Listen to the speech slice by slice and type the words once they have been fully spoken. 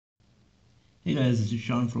Hey guys, this is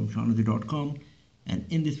Sean from seanazi.com, and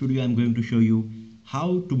in this video I'm going to show you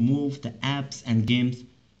how to move the apps and games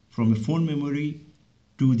from a phone memory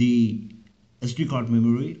to the SD card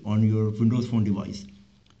memory on your Windows Phone device.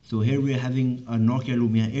 So here we are having a Nokia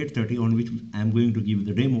Lumia 830 on which I'm going to give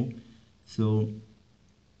the demo. So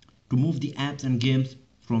to move the apps and games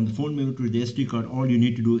from the phone memory to the SD card, all you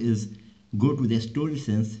need to do is go to the storage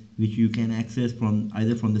sense, which you can access from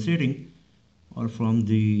either from the setting or from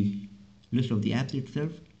the list of the apps itself.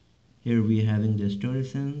 Here we are having the storage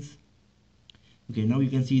sense. Okay, now you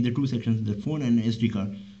can see the two sections, the phone and SD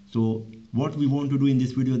card. So what we want to do in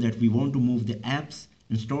this video, that we want to move the apps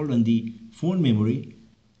installed on the phone memory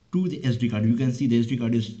to the SD card. You can see the SD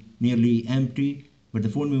card is nearly empty, but the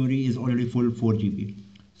phone memory is already full 4 GB.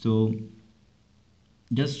 So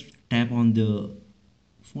just tap on the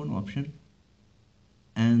phone option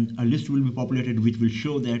and a list will be populated which will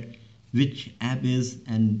show that which app is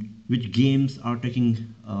and which games are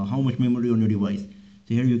taking how much memory on your device.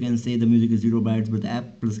 So here you can say the music is 0 bytes, but the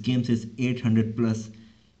app plus games is 800 plus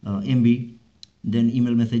MB. Then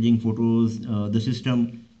email, messaging, photos, the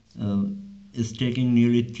system is taking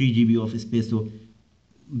nearly 3 GB of space, so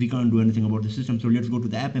we can't do anything about the system. So let's go to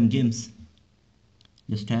the app and games.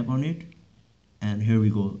 Just tap on it and here we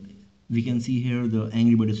go. We can see here the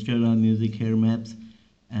Angry Bird Stella, music, hair maps,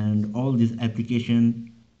 and all these applications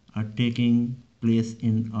are taking place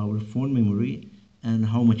in our phone memory and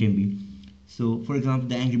how much MB. So for example,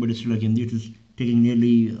 the Angry Bird Stella game, it is taking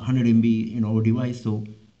nearly 100 MB in our device. So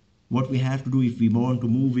what we have to do, if we want to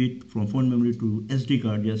move it from phone memory to SD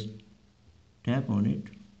card, just tap on it.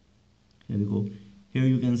 Here we go. Here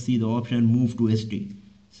you can see the option move to SD.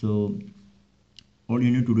 So all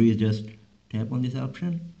you need to do is just tap on this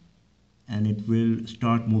option and it will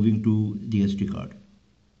start moving to the SD card.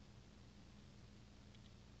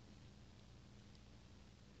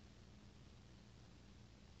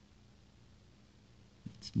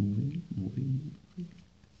 It's moving.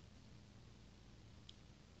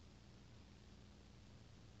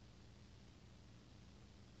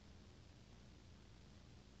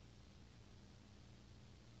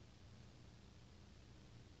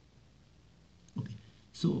 Okay,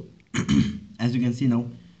 so as you can see now,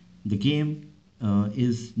 the game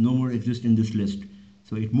is no more exist in this list.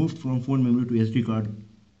 So it moved from phone memory to SD card.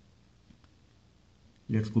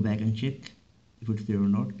 Let's go back and check if it's there or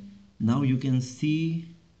not. Now you can see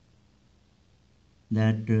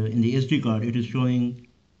that in the SD card it is showing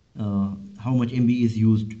how much MB is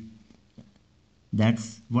used.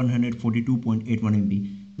 That's 142.81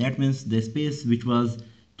 MB. That means the space which was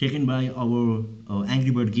taken by our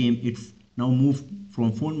Angry Bird game, it's now moved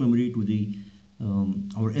from phone memory to the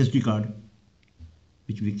our SD card,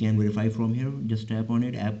 which we can verify from here. Just tap on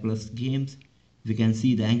it, app plus games. We can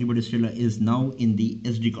see the Angry Bird Stella is now in the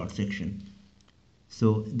SD card section.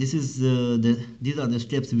 So this is these are the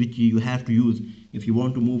steps which you have to use if you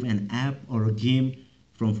want to move an app or a game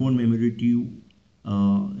from phone memory to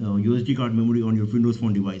SD card memory on your Windows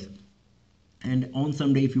Phone device. And on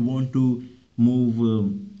some day, if you want to move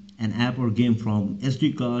an app or game from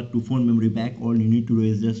SD card to phone memory back, all you need to do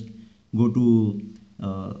is just go to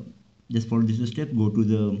just follow this step. Go to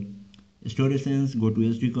the storage sense, go to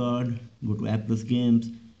SD card, go to app plus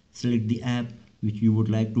games, select the app which you would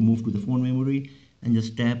like to move to the phone memory, and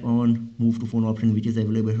just tap on move to phone option, which is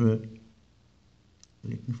available here.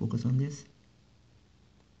 Let me focus on this.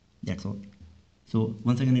 That's all. So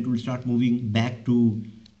once again it will start moving back to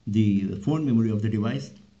the phone memory of the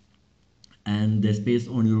device and the space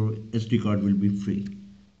on your SD card will be free.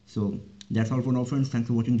 So that's all for now friends. Thanks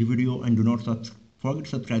for watching the video and do not forget to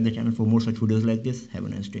subscribe the channel for more such videos like this. Have a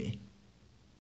nice day.